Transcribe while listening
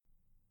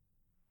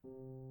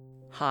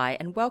Hi,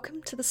 and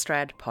welcome to the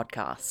Strad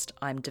podcast.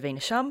 I'm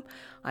Davina Shum,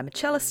 I'm a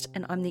cellist,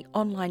 and I'm the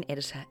online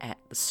editor at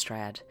the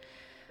Strad.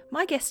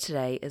 My guest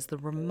today is the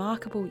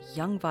remarkable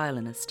young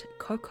violinist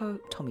Coco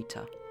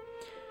Tomita.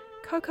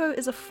 Coco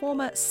is a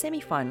former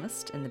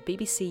semi-finalist in the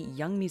BBC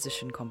Young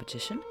Musician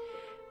competition,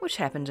 which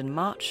happened in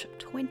March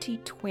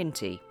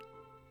 2020.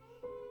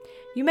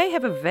 You may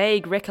have a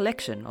vague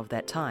recollection of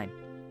that time.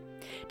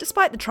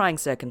 Despite the trying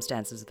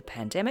circumstances of the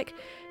pandemic,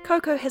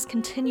 Coco has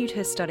continued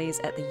her studies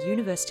at the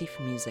University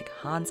for Music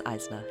Hans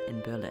Eisler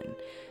in Berlin,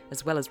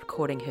 as well as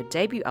recording her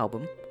debut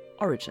album,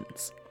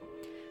 Origins.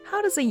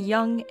 How does a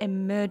young,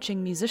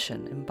 emerging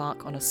musician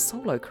embark on a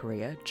solo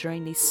career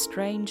during these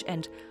strange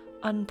and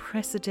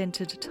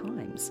unprecedented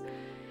times?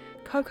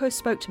 Coco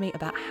spoke to me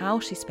about how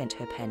she spent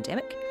her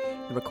pandemic,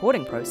 the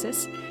recording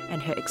process,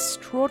 and her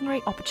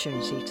extraordinary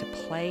opportunity to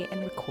play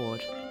and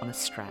record on a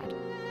Strad.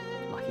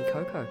 Lucky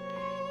Coco.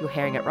 You're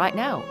hearing it right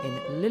now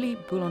in Lily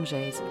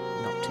Boulanger's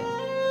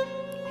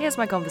Nocturne. Here's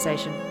my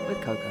conversation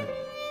with Coco.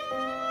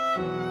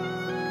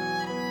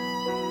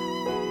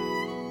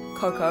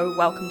 Coco,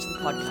 welcome to the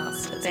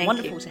podcast. It's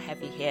wonderful to have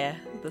you here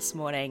this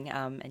morning,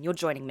 and you're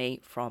joining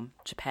me from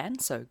Japan,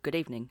 so good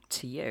evening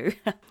to you.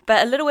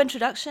 But a little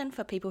introduction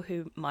for people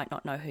who might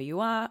not know who you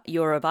are.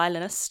 You're a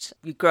violinist,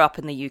 you grew up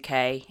in the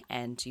UK,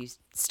 and you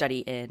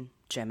study in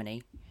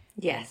Germany.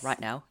 Yes. Right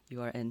now,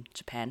 you are in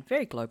Japan,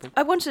 very global.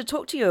 I wanted to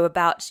talk to you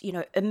about,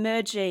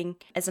 emerging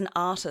as an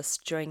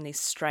artist during these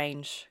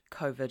strange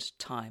COVID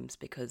times,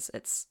 because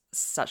it's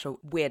such a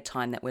weird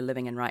time that we're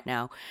living in right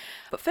now.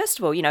 But first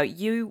of all,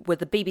 you were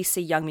the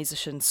BBC Young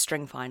Musician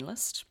string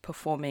finalist,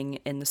 performing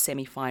in the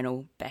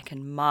semi-final back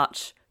in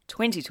March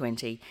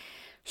 2020,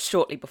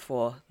 shortly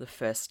before the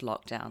first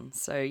lockdown.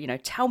 So,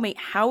 tell me,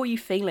 how were you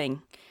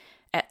feeling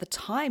at the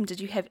time? Did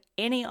you have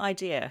any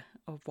idea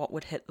of what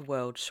would hit the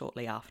world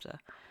shortly after?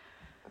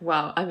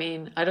 Wow,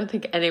 I don't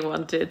think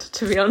anyone did,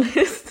 to be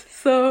honest.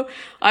 So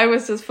I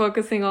was just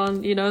focusing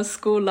on,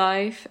 school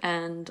life,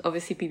 and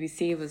obviously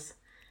BBC was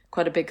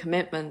quite a big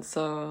commitment.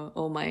 So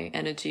all my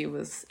energy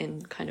was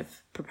in kind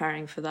of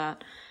preparing for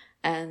that.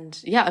 And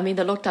yeah,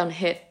 the lockdown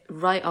hit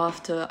right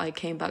after I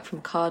came back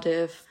from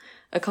Cardiff,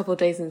 a couple of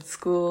days in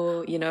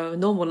school,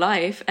 normal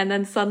life. And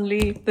then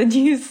suddenly the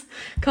news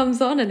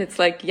comes on and it's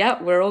like,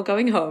 yeah, we're all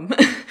going home.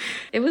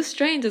 It was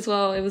strange as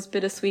well. It was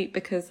bittersweet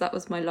because that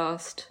was my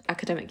last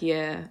academic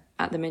year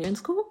at the Minion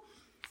School.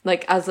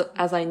 Like, as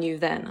I knew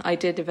then, I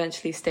did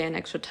eventually stay an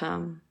extra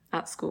term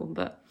at school.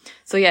 But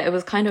so yeah, it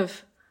was kind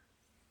of,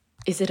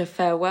 is it a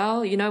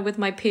farewell? With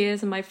my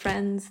peers and my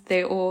friends,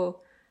 they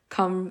all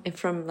come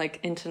from like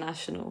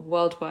international,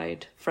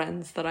 worldwide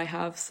friends that I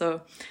have.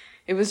 So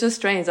it was just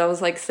strange. I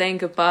was like saying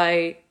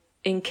goodbye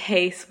in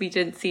case we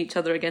didn't see each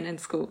other again in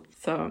school.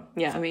 So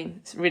yeah,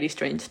 it's really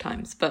strange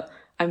times, but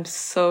I'm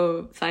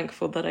so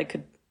thankful that I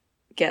could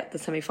get the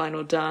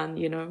semi-final done,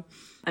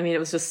 it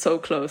was just so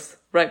close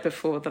right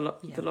before the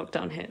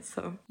lockdown hit.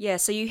 So yeah,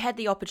 so you had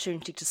the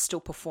opportunity to still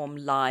perform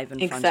live in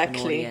front of an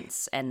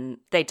audience, and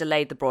they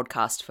delayed the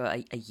broadcast for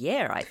a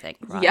year, I think,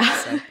 right? Yeah,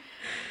 so.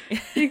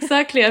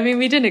 Exactly.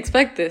 We didn't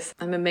expect this.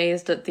 I'm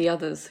amazed at the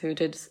others who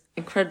did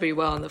incredibly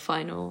well in the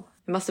final.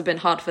 It must have been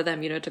hard for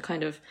them, to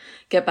kind of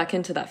get back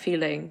into that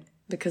feeling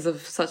because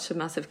of such a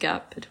massive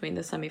gap between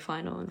the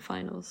semi-final and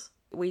finals.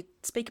 We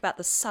speak about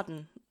the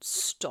sudden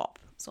stop.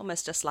 It's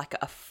almost just like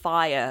a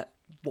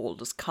firewall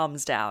just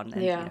comes down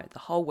and the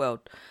whole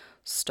world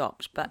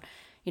stopped. But,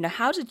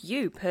 how did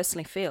you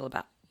personally feel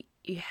about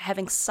you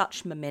having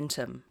such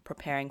momentum,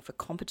 preparing for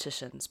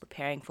competitions,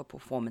 preparing for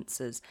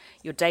performances,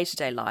 your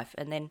day-to-day life,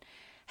 and then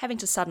having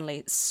to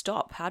suddenly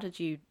stop? How did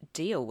you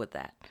deal with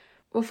that?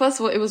 Well, first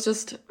of all, it was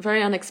just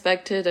very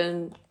unexpected,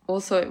 and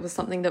also it was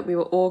something that we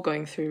were all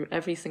going through,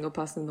 every single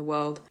person in the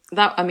world.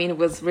 That, it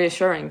was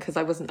reassuring because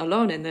I wasn't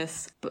alone in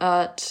this.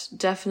 But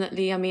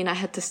definitely,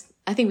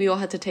 I think we all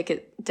had to take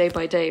it day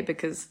by day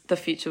because the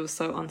future was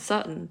so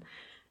uncertain.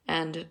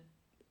 And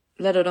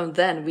let alone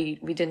then, we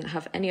didn't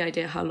have any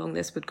idea how long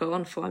this would go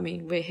on for.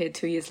 We're here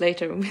 2 years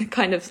later and we're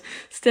kind of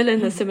still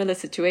in a similar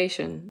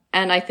situation.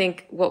 And I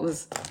think what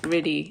was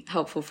really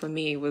helpful for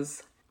me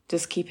was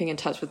just keeping in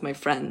touch with my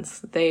friends.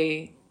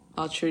 They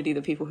are truly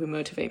the people who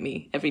motivate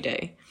me every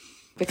day.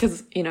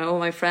 Because, all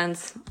my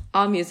friends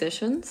are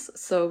musicians,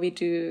 so we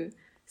do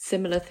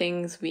similar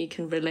things. We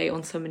can relate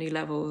on so many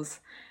levels.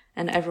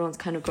 And everyone's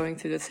kind of going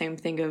through the same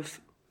thing of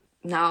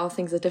now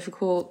things are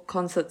difficult.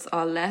 Concerts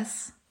are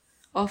less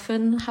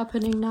often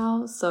happening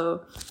now.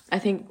 So I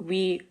think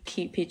we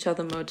keep each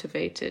other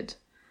motivated.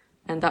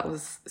 And that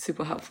was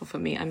super helpful for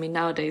me.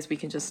 Nowadays we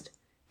can just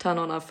turn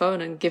on our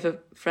phone and give a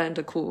friend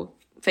a call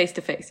face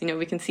to face.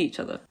 We can see each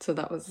other. So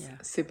that was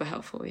super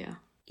helpful, yeah.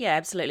 Yeah,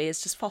 absolutely.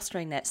 It's just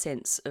fostering that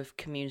sense of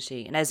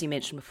community. And as you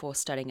mentioned before,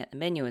 studying at the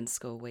Minuan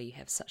School, where you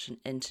have such an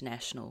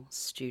international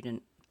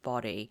student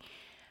body,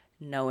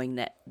 knowing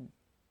that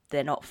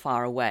they're not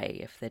far away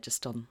if they're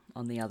just on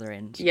the other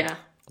end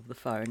of the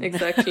phone.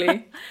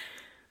 Exactly.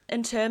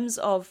 In terms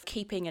of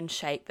keeping in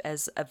shape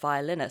as a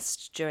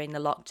violinist during the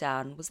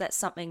lockdown, was that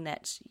something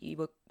that you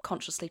were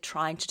consciously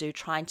trying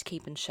to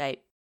keep in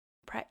shape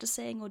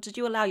practicing, or did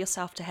you allow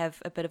yourself to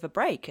have a bit of a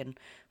break and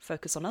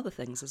focus on other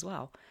things as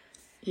well?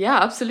 Yeah,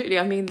 absolutely.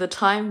 I mean, the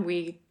time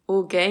we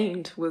all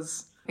gained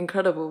was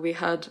incredible. We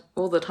had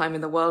all the time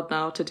in the world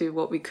now to do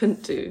what we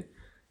couldn't do.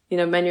 You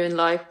know, Menu in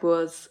Life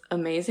was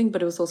amazing,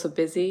 but it was also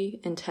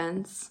busy,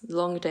 intense,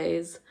 long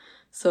days.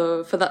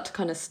 So for that to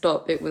kind of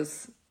stop, it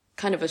was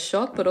kind of a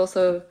shock, but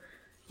also,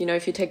 you know,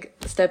 if you take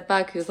a step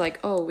back, it was like,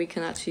 oh, we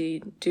can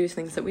actually do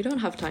things that we don't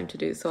have time to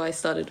do. So I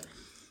started,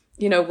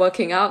 you know,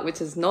 working out, which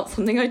is not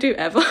something I do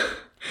ever.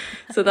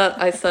 So that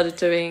I started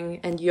doing,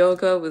 and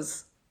yoga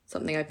was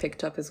something I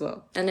picked up as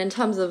well. And in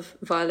terms of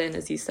violin,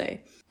 as you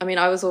say, I mean,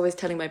 I was always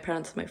telling my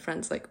parents and my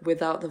friends, like,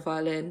 without the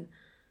violin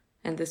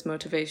and this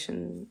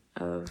motivation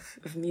of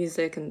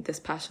music and this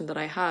passion that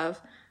I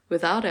have,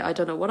 without it, I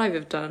don't know what I would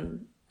have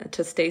done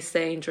to stay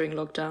sane during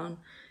lockdown.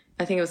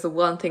 I think it was the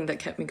one thing that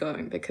kept me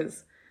going,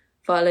 because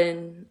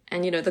violin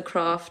and, you know, the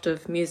craft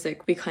of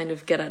music, we kind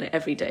of get at it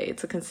every day.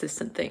 It's a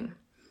consistent thing.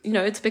 You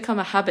know, it's become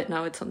a habit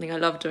now. It's something I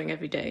love doing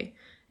every day.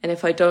 And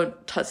if I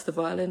don't touch the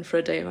violin for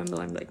a day, I'm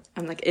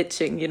like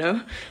itching, you know?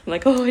 I'm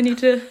like, oh, I need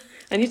to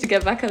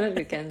get back at it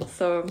again.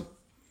 So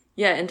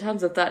yeah, in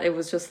terms of that, it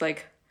was just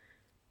like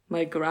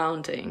my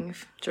grounding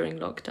during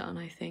lockdown,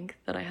 I think,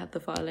 that I had the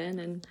violin.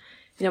 And,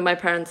 you know, my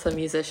parents are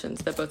musicians.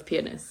 They're both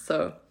pianists.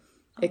 So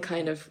it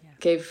kind of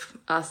gave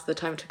us the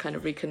time to kind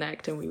of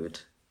reconnect, and we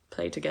would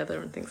play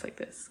together and things like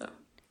this. So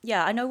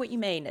yeah, I know what you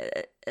mean.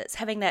 It's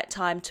having that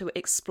time to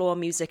explore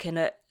music in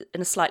a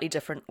slightly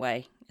different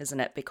way, isn't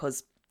it?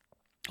 Because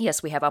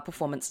yes, we have our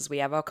performances, we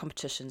have our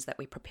competitions that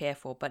we prepare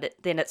for, but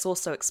then it's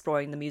also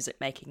exploring the music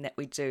making that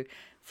we do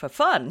for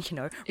fun, you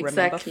know, exactly.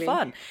 Remember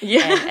fun.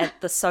 Yeah. And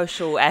the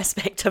social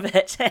aspect of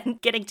it,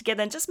 and getting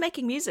together and just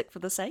making music for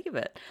the sake of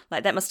it.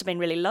 Like, that must have been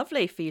really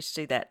lovely for you to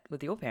do that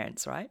with your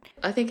parents, right?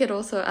 I think it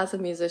also, as a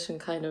musician,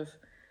 kind of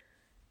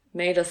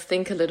made us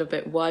think a little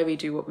bit why we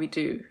do what we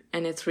do.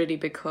 And it's really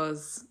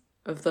because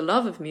of the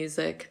love of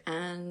music,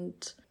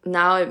 and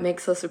now it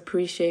makes us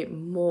appreciate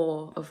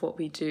more of what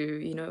we do.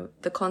 You know,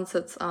 the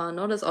concerts are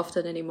not as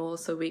often anymore,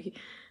 so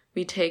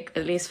we take,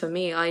 at least for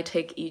me, I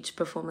take each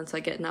performance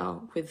I get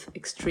now with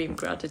extreme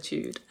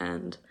gratitude,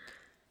 and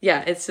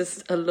yeah, it's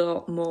just a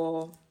lot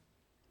more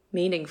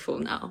meaningful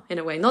now, in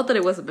a way. Not that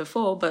it wasn't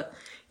before, but,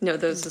 you know,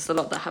 there's just a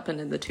lot that happened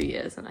in the 2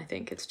 years, and I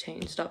think it's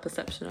changed our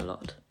perception a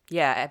lot.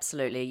 Yeah,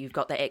 absolutely. You've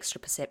got that extra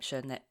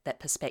perception, that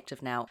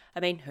perspective now. I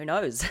mean, who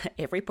knows?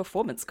 Every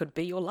performance could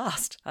be your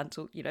last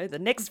until, you know, the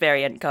next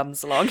variant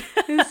comes along.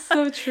 It's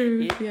so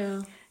true.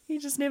 Yeah. You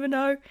just never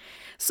know.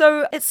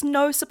 So it's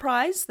no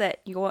surprise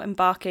that you're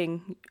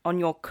embarking on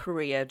your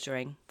career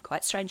during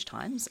quite strange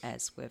times,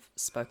 as we've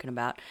spoken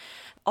about.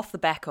 Off the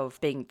back of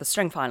being the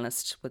string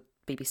finalist with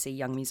BBC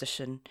Young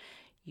Musician,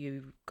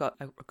 you got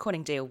a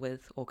recording deal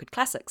with Orchid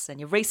Classics, and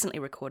you've recently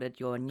recorded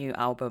your new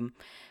album,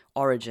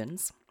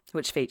 Origins,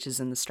 which features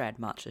in the Strad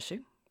March issue.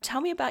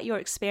 Tell me about your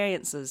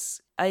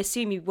experiences. I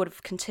assume you would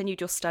have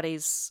continued your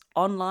studies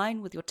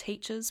online with your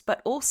teachers,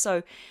 but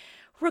also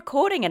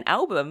recording an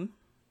album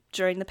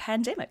during the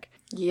pandemic.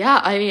 Yeah,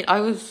 I mean,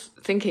 I was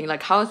thinking,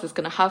 like, how is this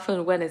going to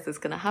happen? When is this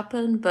going to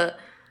happen? But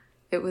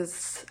it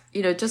was,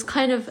 you know, just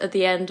kind of at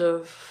the end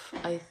of,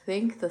 I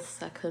think, the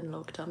second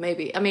lockdown,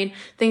 maybe. I mean,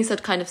 things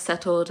had kind of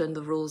settled and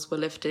the rules were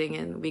lifting,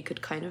 and we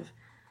could kind of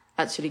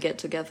actually get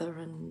together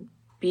and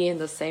be in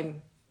the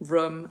same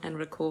room and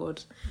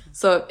record.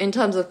 So in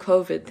terms of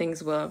COVID,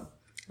 things were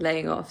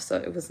laying off, so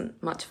it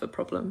wasn't much of a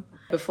problem.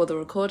 Before the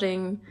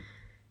recording,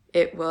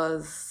 it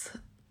was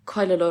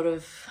quite a lot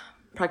of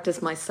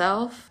practice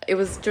myself. It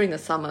was during the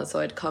summer, so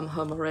I'd come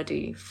home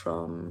already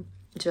from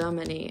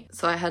Germany,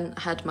 so I hadn't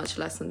had much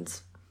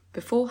lessons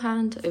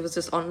beforehand. It was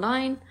just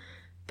online.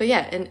 But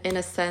yeah, in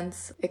a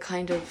sense, it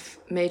kind of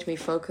made me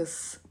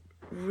focus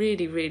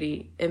really,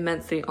 really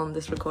immensely on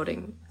this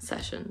recording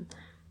session,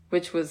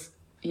 which was,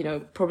 you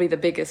know, probably the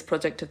biggest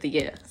project of the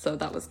year. So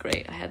that was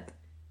great. I had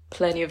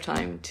plenty of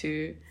time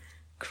to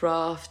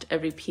craft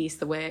every piece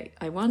the way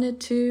I wanted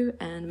to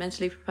and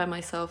mentally prepare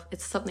myself.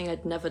 It's something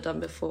I'd never done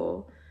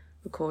before,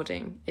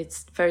 recording.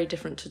 It's very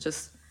different to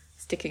just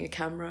sticking a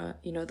camera,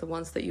 you know, the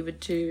ones that you would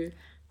do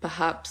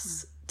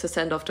perhaps to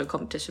send off to a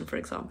competition, for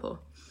example.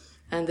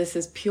 And this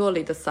is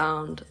purely the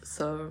sound.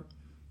 So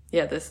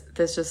yeah,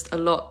 there's just a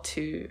lot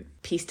to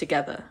piece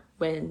together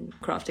when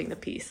crafting the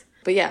piece.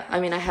 But yeah, I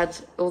mean, I had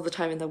all the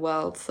time in the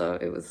world, so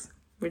it was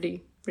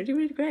really, really,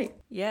 really great.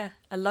 Yeah,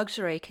 a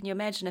luxury. Can you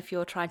imagine if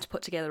you're trying to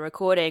put together a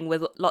recording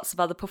with lots of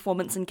other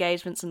performance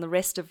engagements and the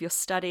rest of your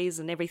studies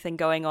and everything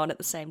going on at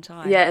the same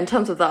time? Yeah, in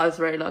terms of that, I was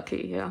very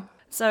lucky, yeah.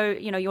 So,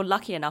 you know, you're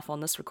lucky enough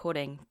on this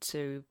recording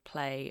to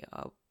play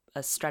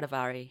a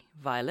Stradivari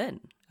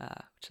violin,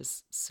 which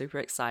is super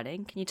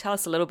exciting. Can you tell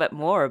us a little bit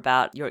more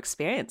about your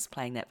experience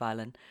playing that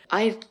violin?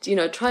 I, you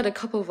know, tried a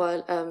couple of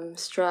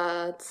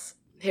Strads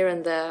here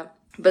and there,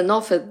 but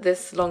not for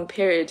this long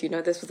period. You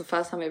know, this was the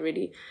first time I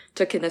really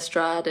took in a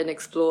Strad and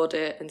explored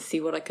it and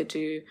see what I could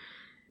do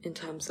in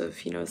terms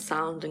of, you know,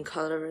 sound and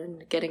colour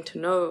and getting to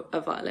know a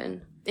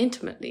violin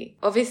intimately.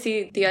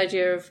 Obviously, the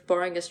idea of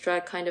borrowing a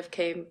Strad kind of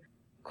came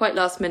quite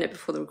last minute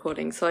before the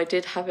recording, so I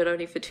did have it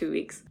only for 2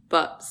 weeks,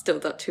 but still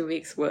that 2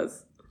 weeks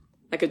was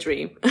like a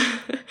dream.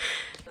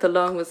 The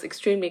loan was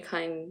extremely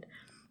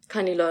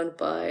kindly loaned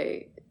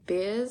by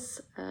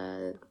Beers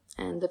and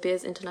the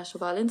Beers International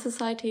Violin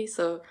Society,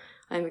 so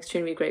I'm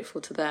extremely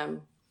grateful to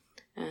them.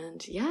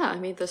 And yeah, I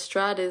mean, the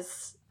Strad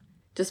is,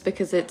 just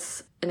because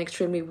it's an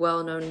extremely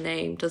well-known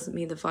name doesn't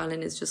mean the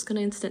violin is just going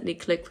to instantly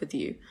click with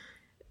you.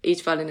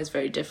 Each violin is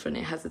very different.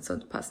 It has its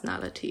own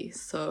personality.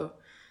 So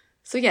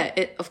yeah,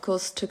 it of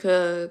course took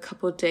a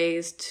couple of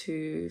days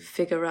to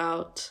figure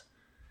out,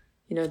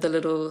 you know, the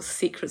little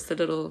secrets, the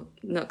little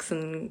nooks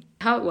and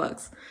how it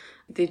works.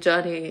 The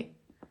journey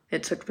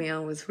it took me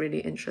on was really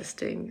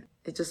interesting.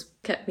 It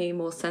just kept me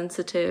more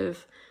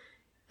sensitive.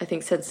 I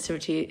think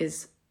sensitivity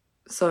is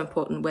so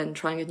important when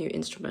trying a new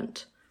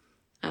instrument.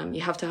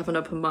 You have to have an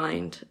open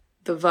mind.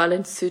 The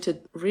violin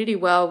suited really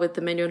well with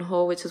the Mignon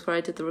Hall, which is where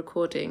I did the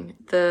recording.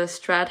 The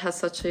Strad has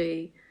such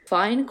a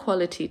fine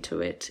quality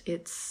to it.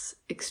 It's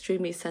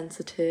extremely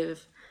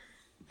sensitive,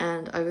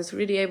 and I was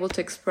really able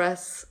to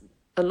express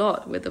a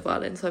lot with the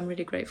violin, so I'm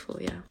really grateful,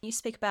 yeah. You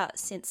speak about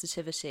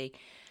sensitivity.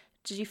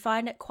 Did you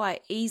find it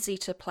quite easy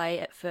to play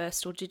at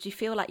first, or did you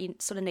feel like you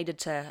sort of needed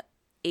to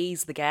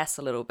ease the gas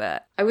a little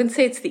bit? I wouldn't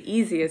say it's the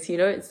easiest, you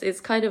know,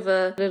 it's kind of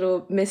a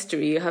little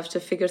mystery. You have to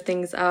figure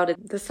things out.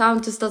 The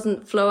sound just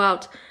doesn't flow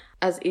out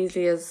as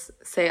easily as,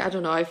 say, I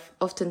don't know, I've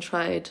often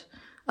tried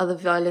other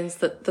violins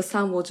that the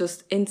sound will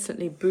just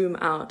instantly boom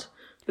out.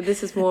 But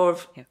this is more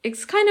of, yeah.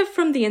 It's kind of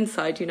from the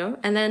inside, you know,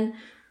 and then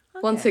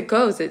once it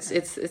goes,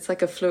 it's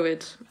like a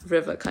fluid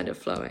river kind of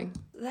flowing.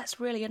 That's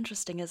really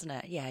interesting, isn't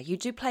it? Yeah, you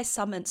do play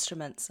some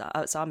instruments.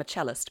 So I'm a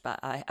cellist, but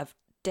I've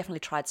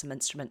definitely tried some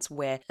instruments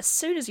where as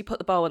soon as you put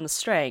the bow on the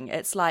string,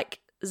 it's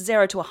like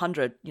 0 to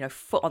 100, you know,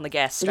 foot on the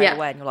gas straight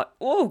away, and you're like,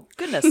 oh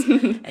goodness,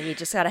 and you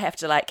just kind of have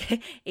to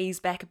like ease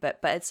back a bit.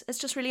 But it's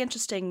just really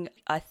interesting,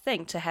 I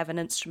think, to have an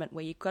instrument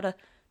where you've got to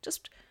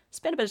just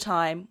spend a bit of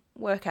time,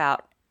 work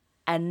out,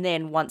 and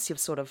then once you've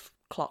sort of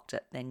clocked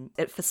it, then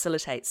it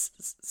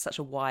facilitates such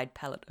a wide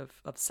palette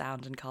of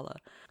sound and colour.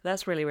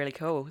 That's really, really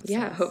cool.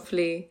 Yeah,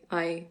 hopefully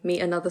I meet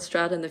another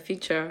Strad in the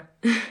future.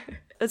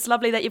 It's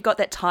lovely that you've got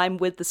that time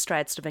with the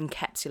Strad sort of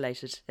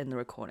encapsulated in the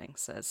recording,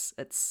 so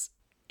it's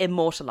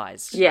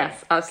immortalised.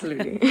 Yes,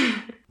 absolutely.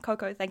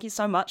 Coco, thank you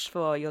so much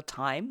for your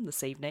time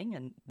this evening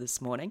and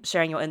this morning,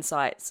 sharing your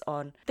insights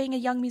on being a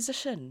young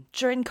musician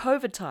during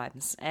COVID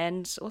times,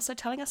 and also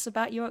telling us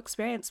about your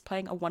experience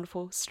playing a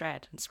wonderful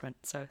Strad instrument.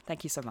 So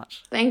thank you so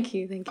much. Thank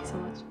you so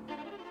much.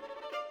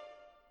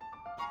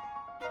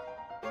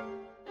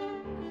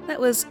 That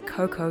was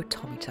Coco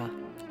Tomita.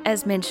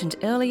 As mentioned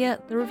earlier,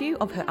 the review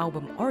of her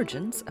album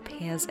Origins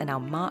appears in our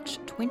March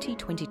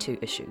 2022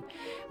 issue,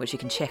 which you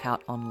can check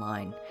out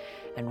online.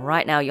 And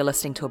right now you're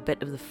listening to a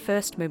bit of the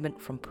first movement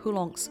from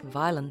Poulenc's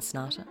Violin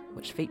Sonata,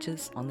 which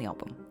features on the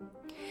album.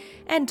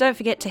 And don't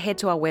forget to head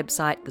to our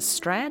website,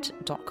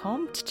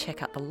 thestrad.com, to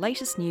check out the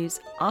latest news,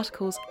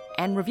 articles,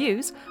 and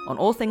reviews on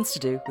all things to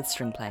do with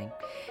string playing.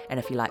 And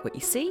if you like what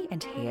you see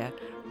and hear,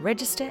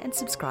 register and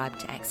subscribe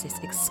to access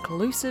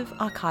exclusive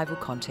archival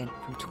content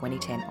from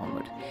 2010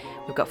 onward.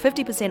 We've got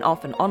 50%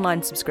 off an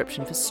online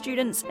subscription for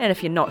students, and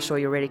if you're not sure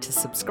you're ready to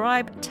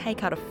subscribe,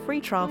 take out a free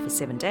trial for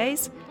 7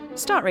 days.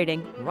 Start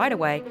reading right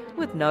away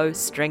with no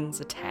strings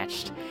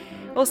attached.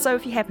 Also,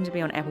 if you happen to be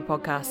on Apple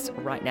Podcasts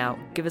right now,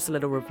 give us a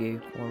little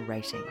review or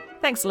rating.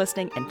 Thanks for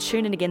listening, and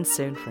tune in again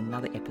soon for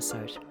another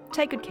episode.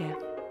 Take good care.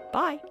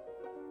 Bye.